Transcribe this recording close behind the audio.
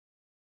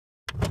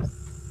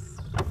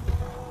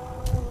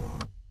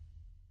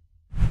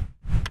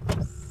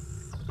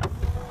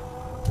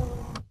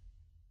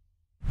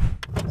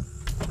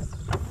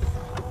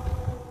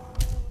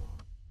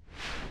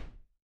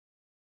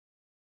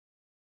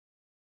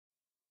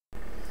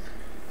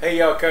Hey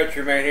y'all,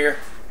 Countryman here.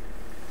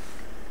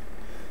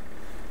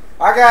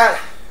 I got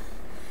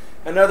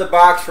another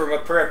box from a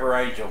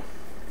Prepper Angel.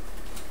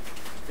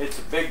 It's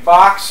a big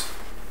box.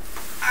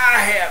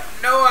 I have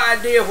no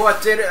idea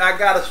what's in it. I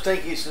got a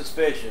stinky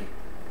suspicion.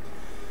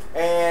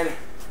 And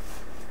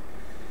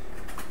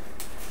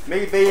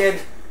me being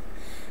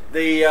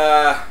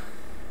the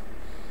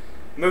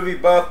movie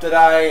buff that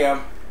I am,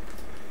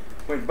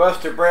 when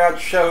Buster Brown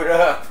showed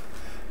up,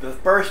 the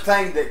first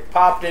thing that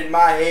popped in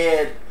my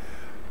head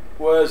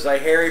was a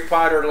Harry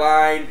Potter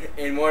line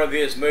in one of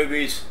his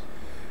movies,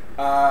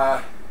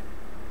 and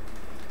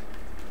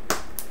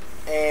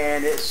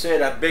it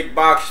said a big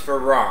box for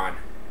Ron.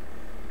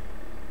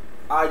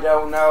 I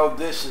don't know if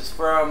this is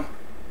from,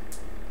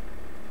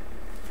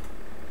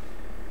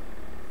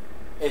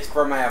 it's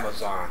from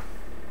Amazon.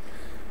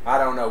 I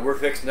don't know. We're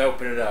fixing to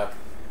open it up.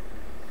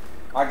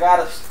 I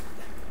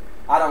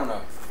don't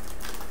know.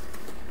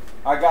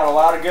 I got a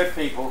lot of good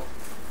people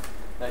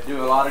that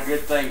do a lot of good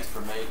things for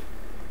me.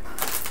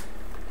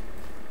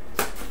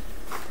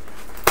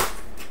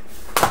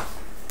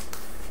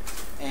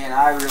 And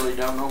I really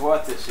don't know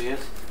what this is.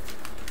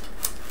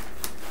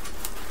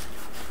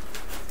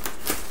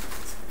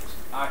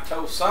 I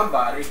told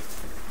somebody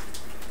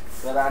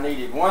that I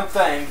needed one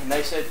thing, and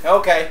they said,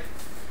 okay.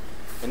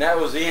 And that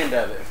was the end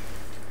of it.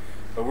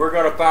 But we're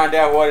going to find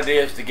out what it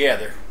is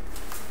together.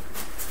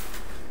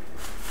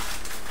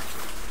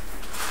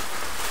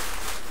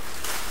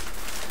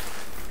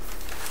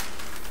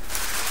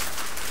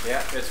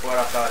 Yeah, that's what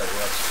I thought it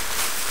was.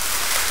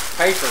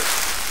 Paper.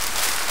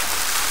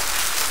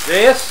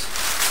 This,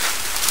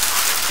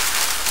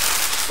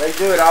 they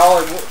do it all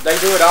in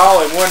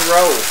one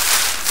roll.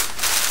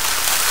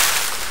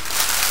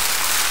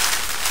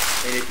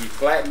 And if you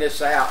flatten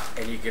this out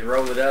and you can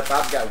roll it up,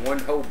 I've got one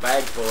whole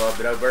bag full of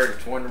it over there.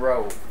 It's one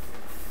roll.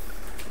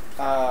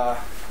 A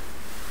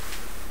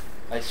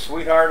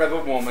sweetheart of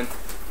a woman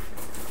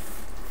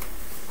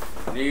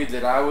knew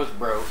that I was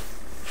broke.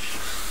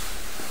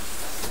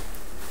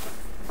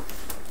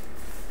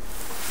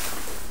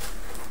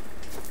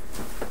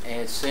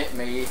 And sent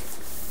me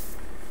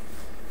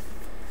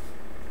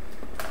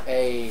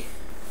a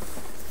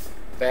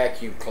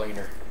vacuum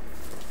cleaner.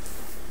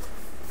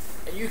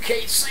 And you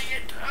can't see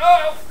it.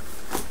 Oh!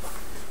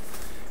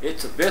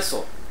 It's a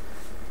Bissell.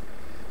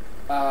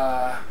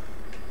 Power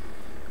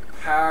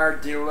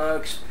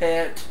Deluxe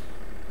Pet.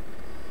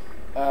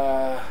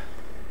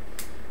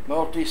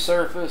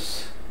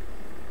 Multi-surface.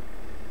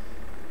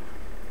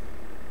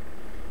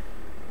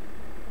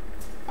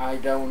 I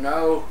don't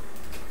know.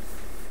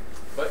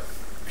 But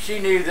she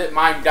knew that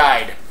mine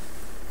died.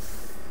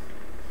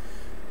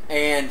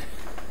 And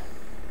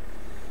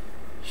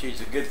she's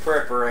a good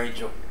Prepper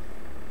Angel.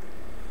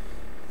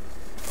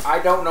 I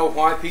don't know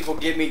why people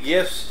give me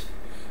gifts.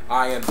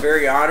 I am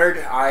very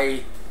honored.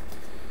 I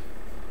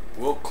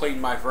will clean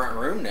my front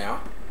room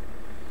now.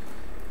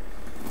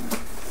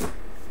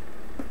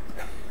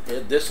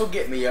 This will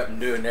get me up and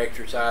doing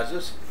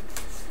exercises.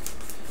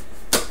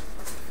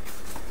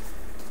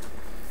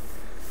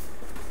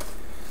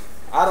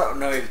 I don't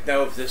know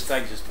if this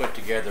thing's just put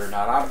together or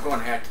not. I'm going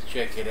to have to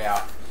check it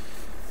out.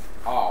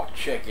 Oh,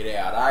 check it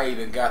out. I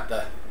even got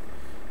the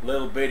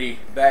little bitty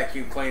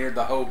vacuum cleaner,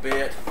 the whole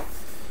bit.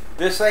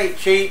 This ain't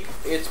cheap.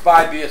 It's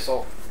by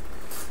Bissell.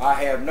 I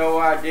have no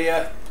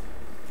idea.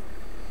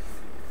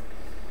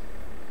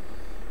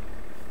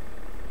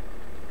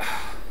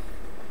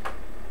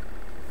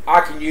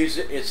 I can use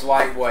it. It's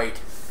lightweight.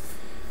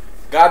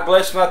 God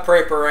bless my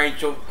Prepper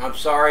Angel. I'm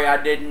sorry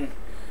I didn't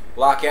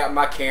lock out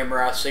my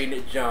camera. I seen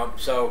it jump.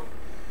 So,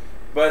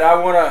 but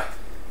I want to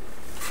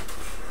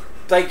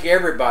thank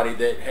everybody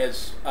that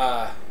has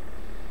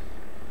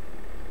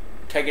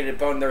taken it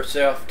upon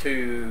themselves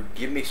to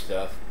give me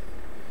stuff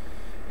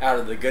out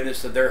of the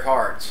goodness of their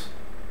hearts.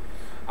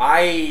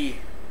 I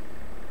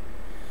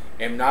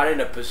am not in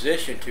a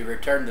position to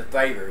return the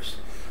favors.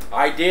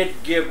 I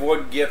did give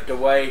one gift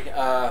away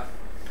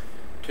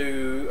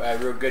to a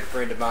real good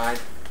friend of mine,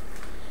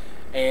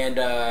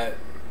 and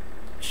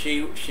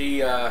she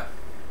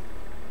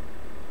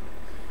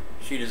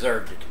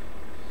deserved it.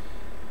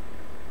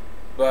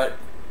 But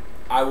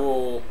I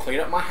will clean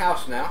up my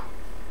house now.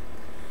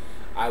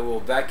 I will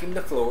vacuum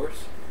the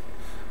floors.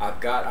 I've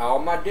got all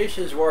my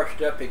dishes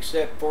washed up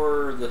except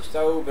for the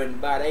stove and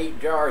about 8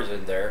 jars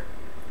in there.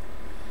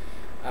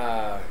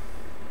 And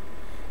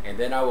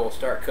then I will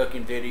start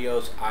cooking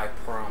videos. I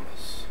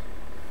promise.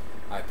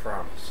 I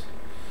promise.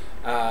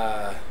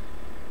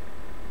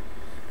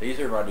 These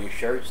are my new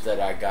shirts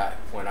that I got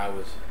when I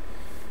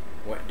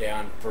went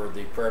down for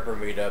the Prepper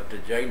meetup to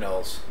J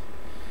Knowles,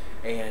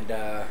 and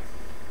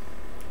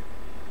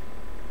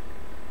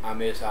I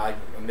miss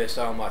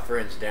all my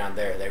friends down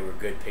there. They were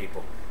good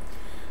people.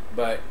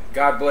 But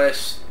God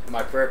bless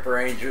my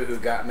Prepper Angel who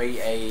got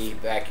me a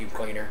vacuum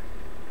cleaner,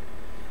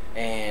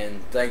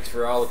 and thanks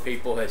for all the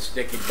people that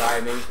sticking by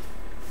me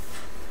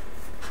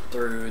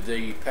through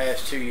the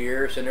past 2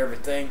 years and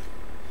everything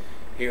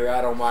here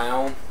out on my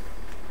own.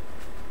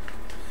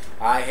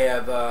 I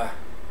have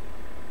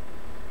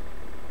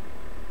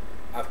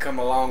I've come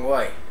a long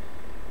way.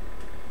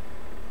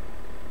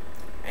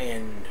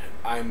 and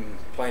I'm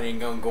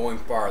planning on going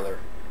farther.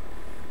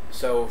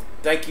 So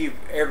thank you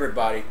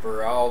everybody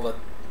for all the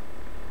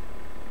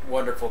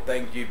wonderful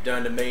things you've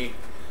done to me.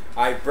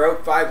 I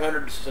broke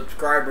 500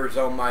 subscribers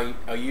on my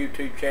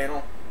YouTube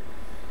channel.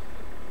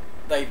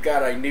 They've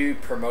got a new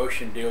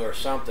promotion deal or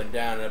something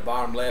down in the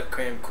bottom left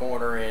hand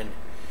corner, and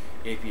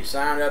if you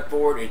sign up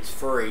for it, it's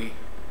free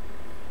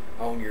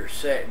on your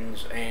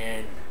settings,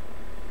 and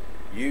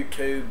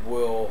YouTube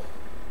will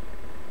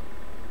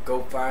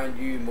go find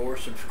you more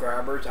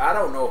subscribers. I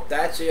don't know if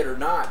that's it or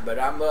not, but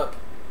I'm up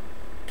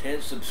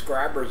 10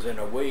 subscribers in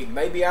a week.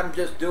 Maybe I'm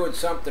just doing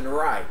something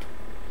right.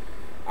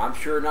 I'm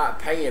sure not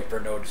paying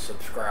for no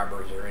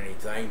subscribers or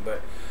anything,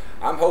 but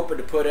I'm hoping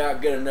to put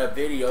out good enough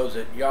videos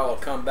that y'all will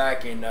come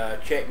back and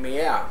check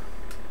me out.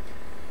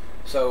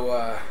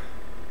 So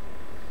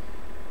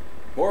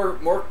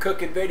more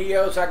cooking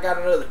videos. I got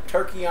another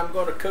turkey I'm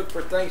going to cook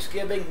for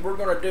Thanksgiving. We're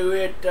going to do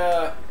it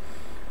a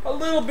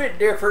little bit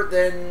different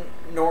than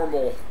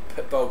normal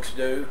folks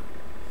do.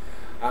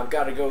 I've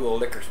got to go to the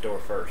liquor store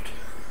first.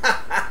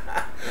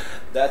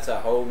 That's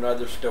a whole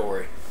nother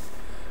story.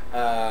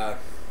 But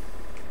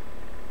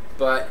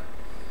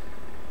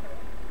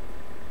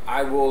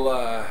I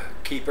will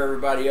keep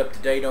everybody up to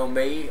date on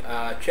me.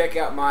 Check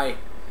out my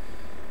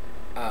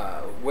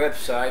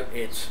website.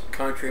 It's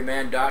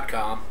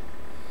countryman.com.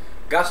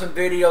 Got some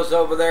videos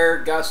over there.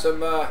 Got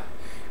some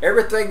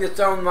everything that's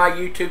on my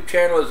YouTube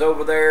channel is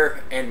over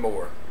there and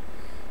more.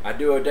 I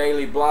do a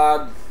daily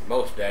blog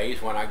most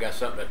days when I got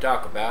something to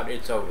talk about.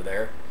 It's over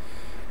there,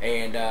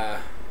 and I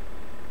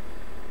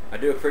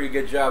do a pretty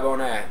good job on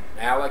that.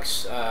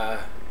 Alex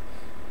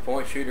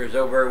Point Shooter's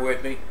over there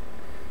with me.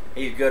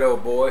 He's a good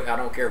old boy. I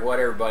don't care what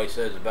everybody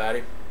says about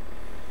him.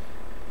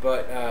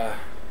 But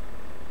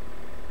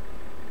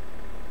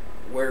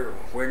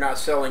we're not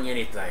selling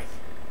anything.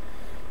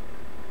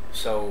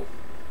 So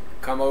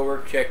come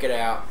over, check it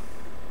out.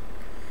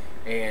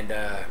 And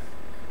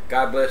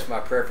God bless my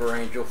prepper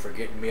angel for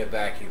getting me a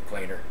vacuum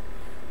cleaner.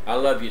 I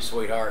love you,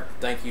 sweetheart.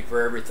 Thank you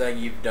for everything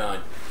you've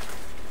done.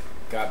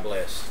 God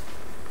bless.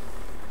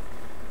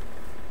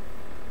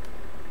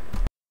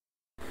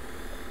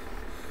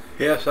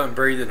 Yes, I'm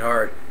breathing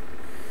hard.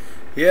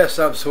 Yes,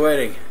 I'm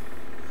sweating.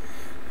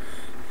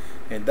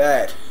 And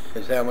that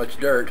is how much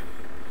dirt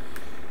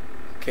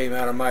came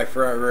out of my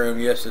front room.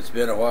 Yes, it's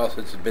been a while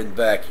since it's been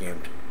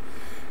vacuumed.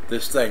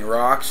 This thing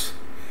rocks.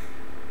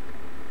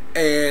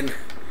 And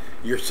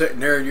you're sitting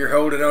there and you're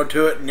holding on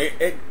to it, and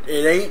it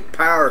ain't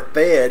power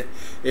fed.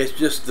 It's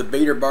just the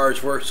beater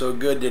bars work so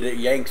good that it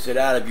yanks it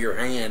out of your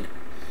hand.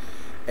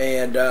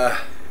 And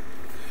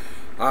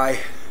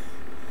I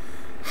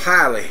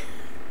highly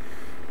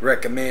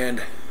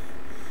recommend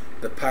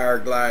the Power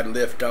Glide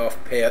Lift-Off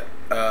Pet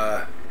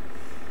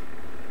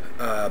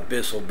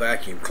Bissell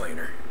vacuum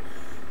cleaner.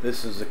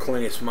 This is the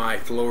cleanest my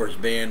floor's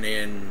been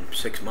in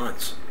 6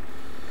 months,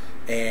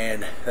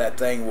 and that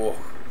thing will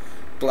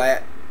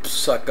flat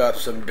suck up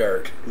some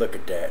dirt. Look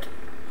at that.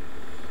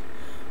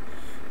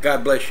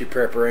 God bless you,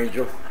 Prepper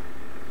Angel.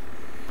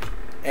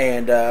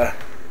 And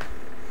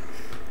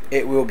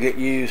it will get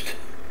used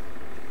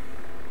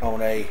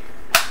on a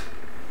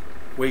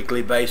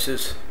weekly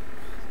basis,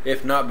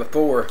 if not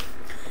before.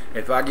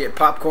 If I get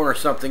popcorn or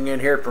something in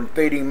here from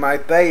feeding my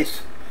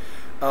face,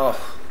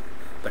 oh,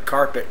 the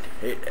carpet,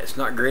 it's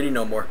not gritty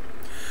no more.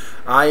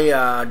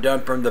 I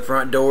done from the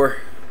front door,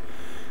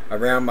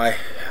 around my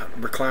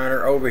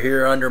recliner, over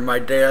here under my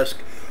desk,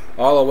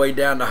 all the way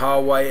down the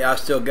hallway. I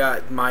still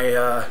got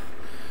my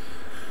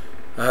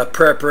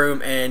prep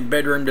room and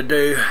bedroom to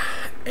do,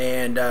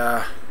 and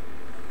I'm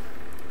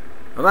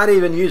not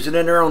even using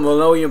it there on the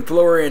linoleum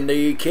floor in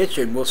the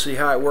kitchen. We'll see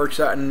how it works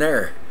out in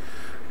there.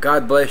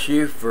 God bless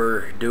you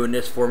for doing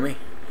this for me,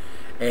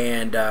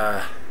 and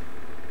I'm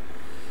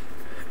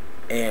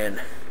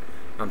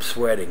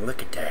sweating.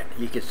 Look at that.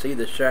 You can see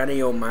the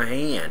shiny on my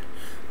hand.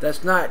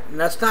 That's not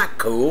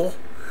cool.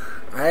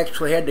 I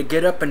actually had to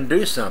get up and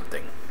do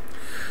something.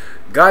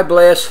 God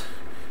bless.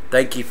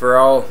 Thank you for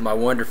all my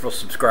wonderful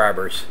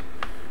subscribers.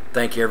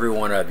 Thank you, every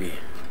one of you.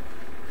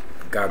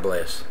 God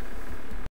bless.